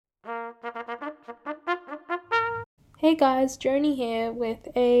Hey guys, Joni here with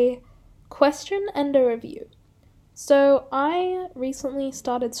a question and a review. So, I recently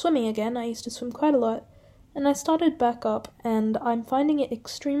started swimming again. I used to swim quite a lot, and I started back up, and I'm finding it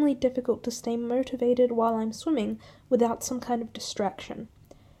extremely difficult to stay motivated while I'm swimming without some kind of distraction.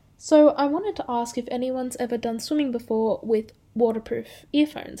 So, I wanted to ask if anyone's ever done swimming before with waterproof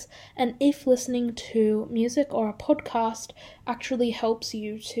earphones, and if listening to music or a podcast actually helps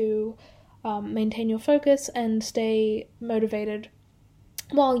you to maintain your focus and stay motivated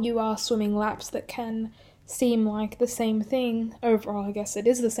while you are swimming laps that can seem like the same thing over, I guess it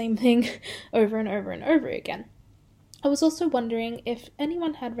is the same thing over and over and over again. I was also wondering if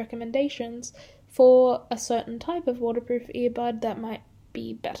anyone had recommendations for a certain type of waterproof earbud that might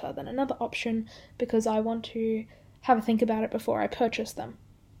be better than another option, because I want to have a think about it before I purchase them.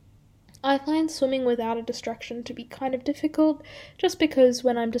 I find swimming without a distraction to be kind of difficult, just because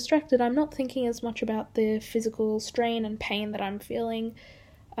when I'm distracted, I'm not thinking as much about the physical strain and pain that I'm feeling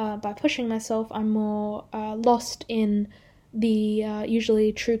by pushing myself. I'm more lost in the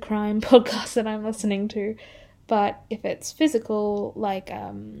usually true crime podcast that I'm listening to. But if it's physical, like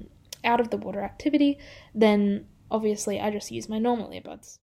out of the water activity, then obviously I just use my normal earbuds.